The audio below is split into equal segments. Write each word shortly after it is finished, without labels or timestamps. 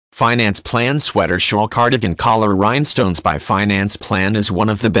Finance Plan Sweater Shawl Cardigan Collar Rhinestones by Finance Plan is one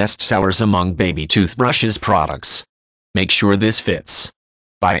of the best sellers among baby toothbrushes products. Make sure this fits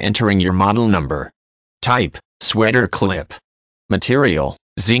by entering your model number. Type, sweater clip. Material,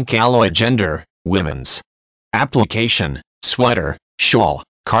 zinc alloy. Gender, women's. Application, sweater, shawl,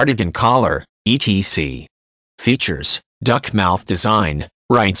 cardigan collar, etc. Features, duck mouth design,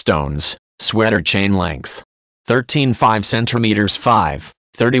 rhinestones, sweater chain length. 13.5 centimeters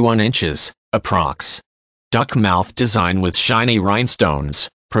 5.31 inches, approx. Duck mouth design with shiny rhinestones,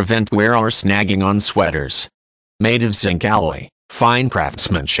 prevent wear or snagging on sweaters. Made of zinc alloy, fine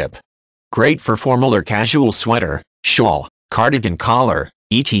craftsmanship. Great for formal or casual sweater, shawl, cardigan collar,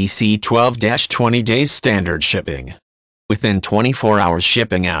 etc. 12-20 days standard shipping. Within 24 hours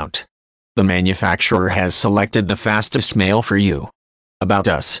shipping out. The manufacturer has selected the fastest mail for you. About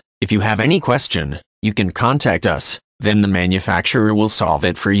us, if you have any question, you can contact us, then the manufacturer will solve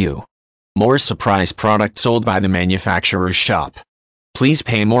it for you. More surprise product sold by the manufacturer's shop. Please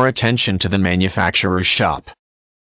pay more attention to the manufacturer's shop.